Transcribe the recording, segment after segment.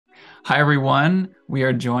Hi, everyone. We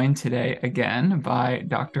are joined today again by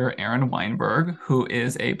Dr. Aaron Weinberg, who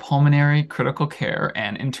is a pulmonary critical care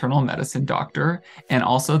and internal medicine doctor, and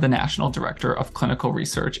also the National Director of Clinical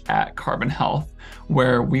Research at Carbon Health,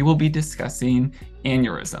 where we will be discussing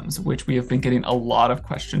aneurysms, which we have been getting a lot of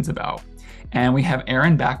questions about. And we have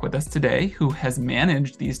Aaron back with us today, who has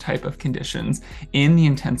managed these type of conditions in the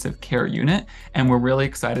intensive care unit. And we're really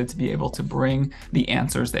excited to be able to bring the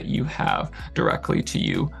answers that you have directly to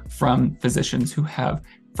you from physicians who have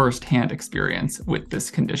firsthand experience with this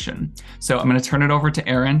condition. So I'm going to turn it over to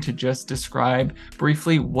Aaron to just describe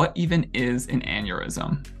briefly what even is an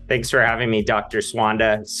aneurysm. Thanks for having me, Dr.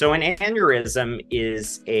 Swanda. So an aneurysm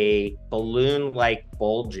is a balloon-like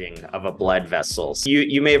bulging of a blood vessel. So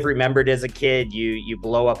you may have remembered as a kid, you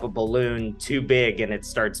blow up a balloon too big and it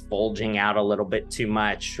starts bulging out a little bit too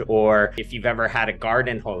much. Or if you've ever had a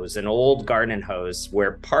garden hose, an old garden hose,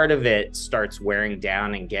 where part of it starts wearing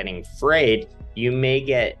down and getting frayed, you may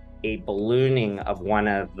get a ballooning of one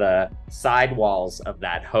of the side walls of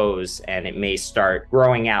that hose, and it may start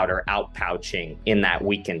growing out or outpouching in that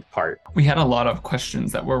weakened part. We had a lot of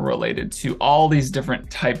questions that were related to all these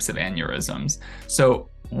different types of aneurysms.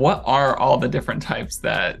 So what are all the different types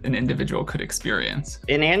that an individual could experience?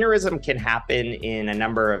 An aneurysm can happen in a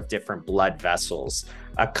number of different blood vessels.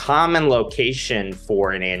 A common location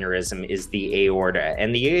for an aneurysm is the aorta,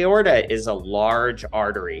 and the aorta is a large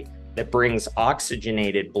artery that brings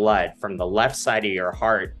oxygenated blood from the left side of your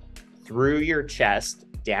heart through your chest,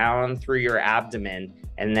 down through your abdomen,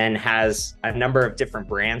 and then has a number of different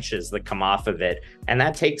branches that come off of it. And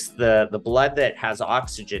that takes the blood that has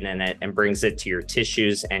oxygen in it and brings it to your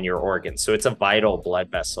tissues and your organs. So it's a vital blood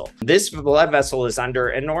vessel. This blood vessel is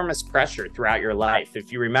under enormous pressure throughout your life.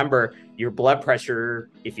 If you remember, your blood pressure,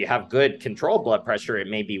 if you have good controlled blood pressure, it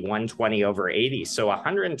may be 120/80. So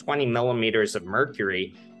 120 millimeters of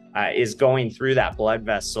mercury is going through that blood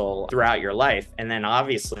vessel throughout your life. And then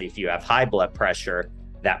obviously, if you have high blood pressure,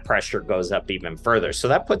 that pressure goes up even further. So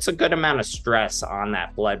that puts a good amount of stress on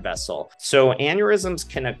that blood vessel. So aneurysms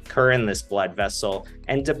can occur in this blood vessel,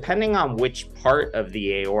 and depending on which part of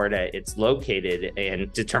the aorta it's located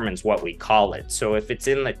in determines what we call it. So if it's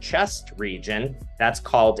in the chest region, that's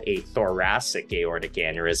called a thoracic aortic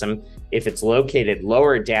aneurysm. If it's located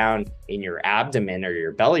lower down in your abdomen or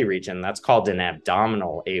your belly region, that's called an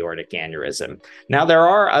abdominal aortic aneurysm. Now, there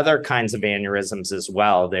are other kinds of aneurysms as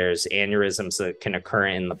well. There's aneurysms that can occur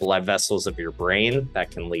in the blood vessels of your brain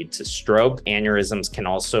that can lead to stroke. Aneurysms can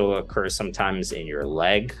also occur sometimes in your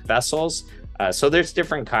leg vessels. So there's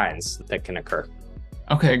different kinds that can occur.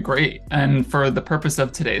 Okay, great. And for the purpose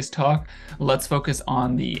of today's talk, let's focus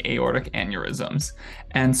on the aortic aneurysms.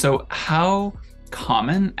 And so how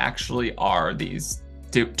common actually are these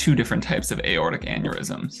two different types of aortic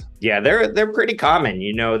aneurysms? Yeah, they're pretty common.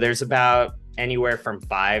 You know, there's about anywhere from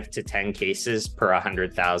 5 to 10 cases per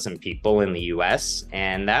 100,000 people in the US,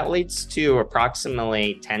 and that leads to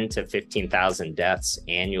approximately 10 to 15,000 deaths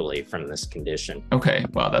annually from this condition. Okay,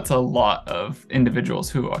 well, that's a lot of individuals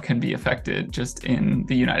who can be affected just in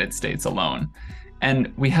the United States alone.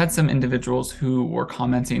 And we had some individuals who were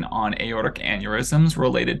commenting on aortic aneurysms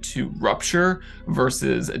related to rupture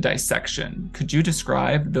versus dissection. Could you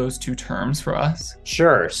describe those two terms for us?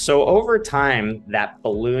 Sure. So over time, that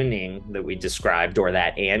ballooning that we described, or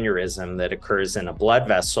that aneurysm that occurs in a blood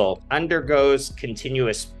vessel, undergoes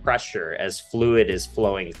continuous pressure as fluid is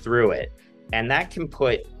flowing through it. And that can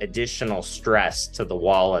put additional stress to the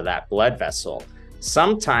wall of that blood vessel.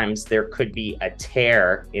 Sometimes there could be a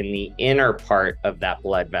tear in the inner part of that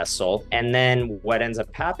blood vessel. And then what ends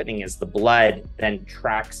up happening is the blood then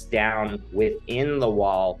tracks down within the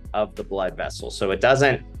wall of the blood vessel. So it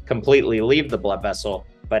doesn't completely leave the blood vessel,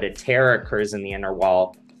 but a tear occurs in the inner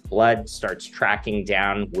wall. Blood starts tracking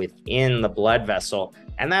down within the blood vessel,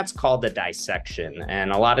 and that's called a dissection.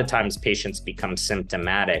 And a lot of times patients become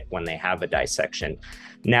symptomatic when they have a dissection.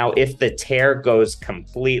 Now, if the tear goes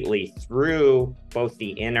completely through both the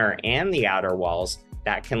inner and the outer walls,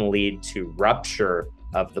 that can lead to rupture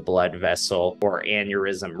of the blood vessel, or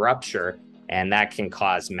aneurysm rupture, and that can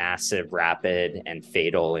cause massive, rapid, and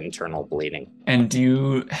fatal internal bleeding. And do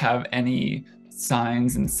you have any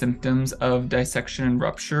signs and symptoms of dissection and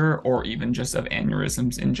rupture, or even just of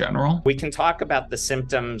aneurysms in general? We can talk about the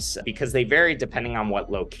symptoms because they vary depending on what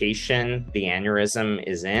location the aneurysm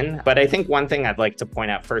is in. But I think one thing I'd like to point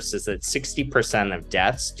out first is that 60% of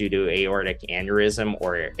deaths due to aortic aneurysm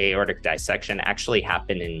or aortic dissection actually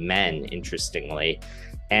happen in men, interestingly.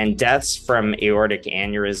 And deaths from aortic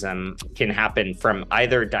aneurysm can happen from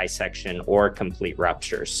either dissection or complete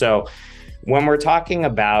rupture. So When we're talking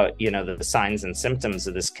about, the signs and symptoms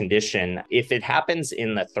of this condition, if it happens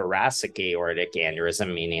in the thoracic aortic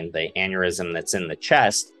aneurysm, meaning the aneurysm that's in the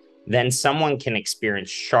chest, then someone can experience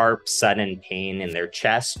sharp, sudden pain in their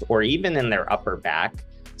chest or even in their upper back.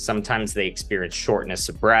 Sometimes they experience shortness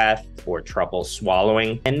of breath or trouble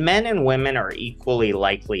swallowing. And men and women are equally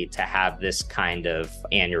likely to have this kind of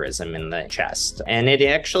aneurysm in the chest. And it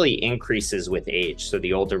actually increases with age. So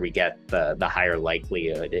the older we get, the higher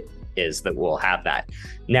likelihood is that we'll have that.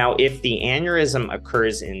 Now, if the aneurysm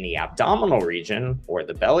occurs in the abdominal region or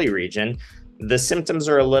the belly region, the symptoms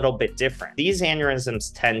are a little bit different. These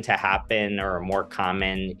aneurysms tend to happen or are more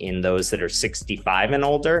common in those that are 65 and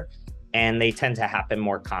older, and they tend to happen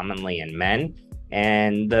more commonly in men.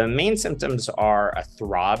 And the main symptoms are a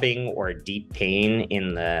throbbing or deep pain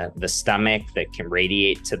in the stomach that can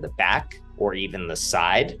radiate to the back or even the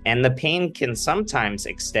side. And the pain can sometimes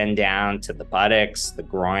extend down to the buttocks, the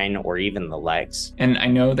groin, or even the legs. And I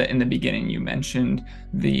know that in the beginning you mentioned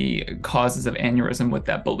the causes of aneurysm with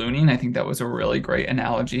that ballooning. I think that was a really great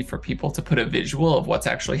analogy for people to put a visual of what's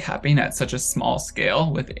actually happening at such a small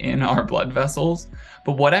scale within our blood vessels.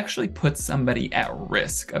 But what actually puts somebody at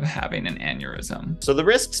risk of having an aneurysm? So the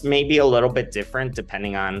risks may be a little bit different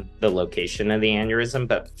depending on the location of the aneurysm,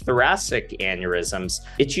 but thoracic aneurysms,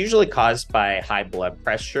 it's usually caused by high blood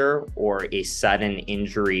pressure or a sudden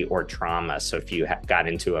injury or trauma. So if you got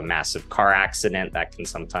into a massive car accident, that can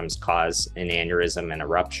sometimes cause an aneurysm and a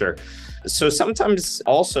rupture. So sometimes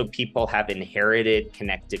also people have inherited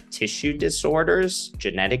connective tissue disorders,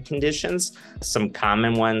 genetic conditions. Some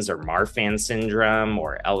common ones are Marfan syndrome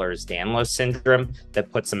or Ehlers-Danlos syndrome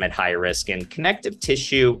that puts them at high risk. And connective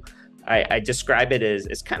tissue, I describe it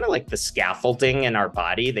as kind of like the scaffolding in our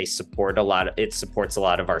body. It supports a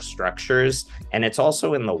lot of our structures, and it's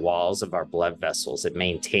also in the walls of our blood vessels. It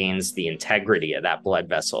maintains the integrity of that blood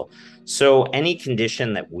vessel. So any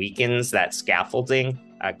condition that weakens that scaffolding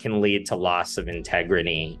can lead to loss of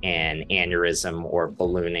integrity and aneurysm or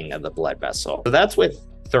ballooning of the blood vessel. So that's with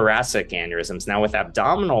thoracic aneurysms. Now with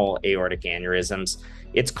abdominal aortic aneurysms,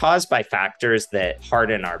 it's caused by factors that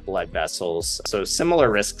harden our blood vessels. So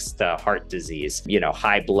similar risks to heart disease,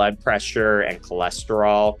 high blood pressure and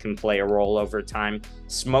cholesterol can play a role over time.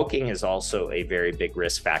 Smoking is also a very big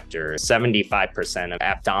risk factor. 75% of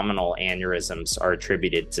abdominal aneurysms are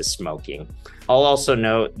attributed to smoking. I'll also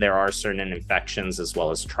note there are certain infections as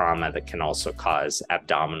well as trauma that can also cause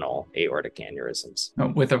abdominal aortic aneurysms.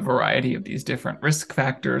 With a variety of these different risk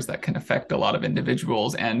factors that can affect a lot of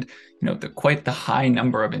individuals, and quite the high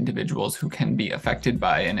number of individuals who can be affected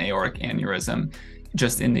by an aortic aneurysm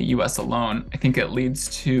just in the US alone, I think it leads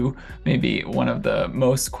to maybe one of the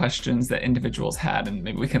most questions that individuals had, and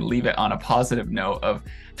maybe we can leave it on a positive note of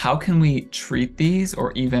how can we treat these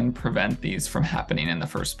or even prevent these from happening in the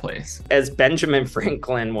first place? As Benjamin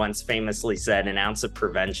Franklin once famously said, an ounce of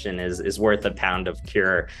prevention is worth a pound of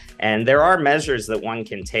cure. And there are measures that one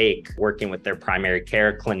can take working with their primary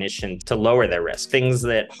care clinician to lower their risk. Things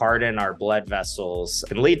that harden our blood vessels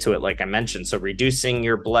can lead to it, like I mentioned. So reducing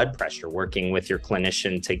your blood pressure, working with your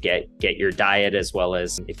clinician to get your diet, as well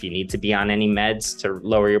as if you need to be on any meds to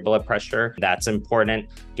lower your blood pressure, that's important.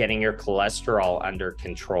 Getting your cholesterol under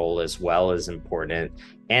control as well is important.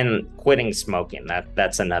 And quitting smoking,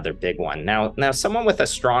 that's another big one. Now, someone with a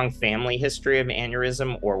strong family history of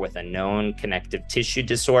aneurysm or with a known connective tissue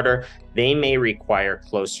disorder, they may require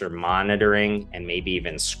closer monitoring and maybe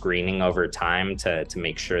even screening over time to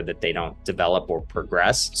make sure that they don't develop or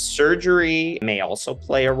progress. Surgery may also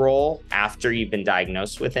play a role after you've been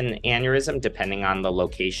diagnosed with an aneurysm, depending on the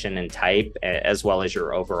location and type, as well as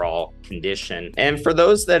your overall condition. And for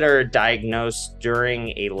those that are diagnosed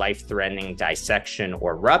during a life-threatening dissection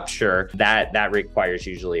or rupture, that requires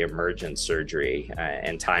usually emergent surgery,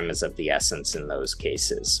 and time is of the essence in those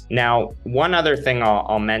cases. Now, one other thing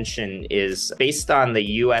I'll mention is based on the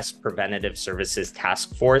U.S. Preventative Services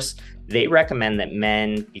Task Force, they recommend that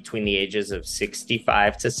men between the ages of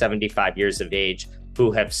 65 to 75 years of age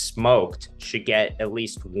who have smoked should get at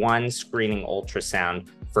least one screening ultrasound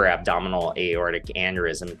for abdominal aortic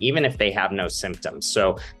aneurysm, even if they have no symptoms.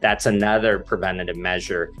 So that's another preventative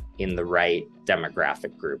measure in the right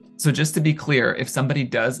demographic group. So just to be clear, if somebody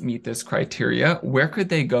does meet this criteria, where could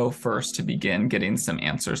they go first to begin getting some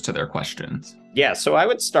answers to their questions? Yeah, so I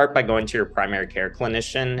would start by going to your primary care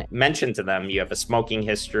clinician, mention to them you have a smoking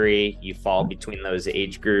history, you fall between those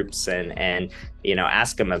age groups, and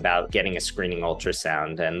ask them about getting a screening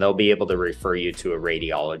ultrasound, and they'll be able to refer you to a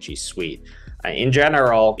radiology suite. In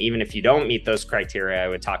general, even if you don't meet those criteria, I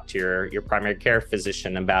would talk to your primary care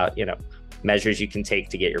physician about, measures you can take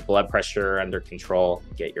to get your blood pressure under control,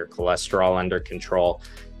 get your cholesterol under control.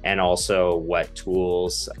 and also what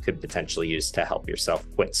tools could potentially use to help yourself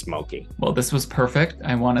quit smoking. Well, this was perfect.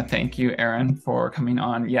 I want to thank you, Aaron, for coming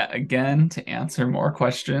on yet again to answer more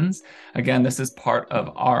questions. Again, this is part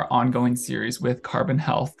of our ongoing series with Carbon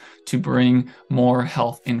Health to bring more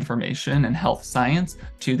health information and health science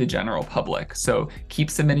to the general public. So keep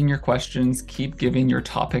submitting your questions, keep giving your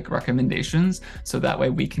topic recommendations, so that way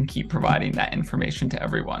we can keep providing that information to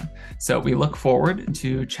everyone. So we look forward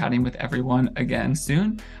to chatting with everyone again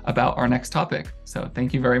soon about our next topic. So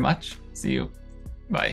thank you very much. See you.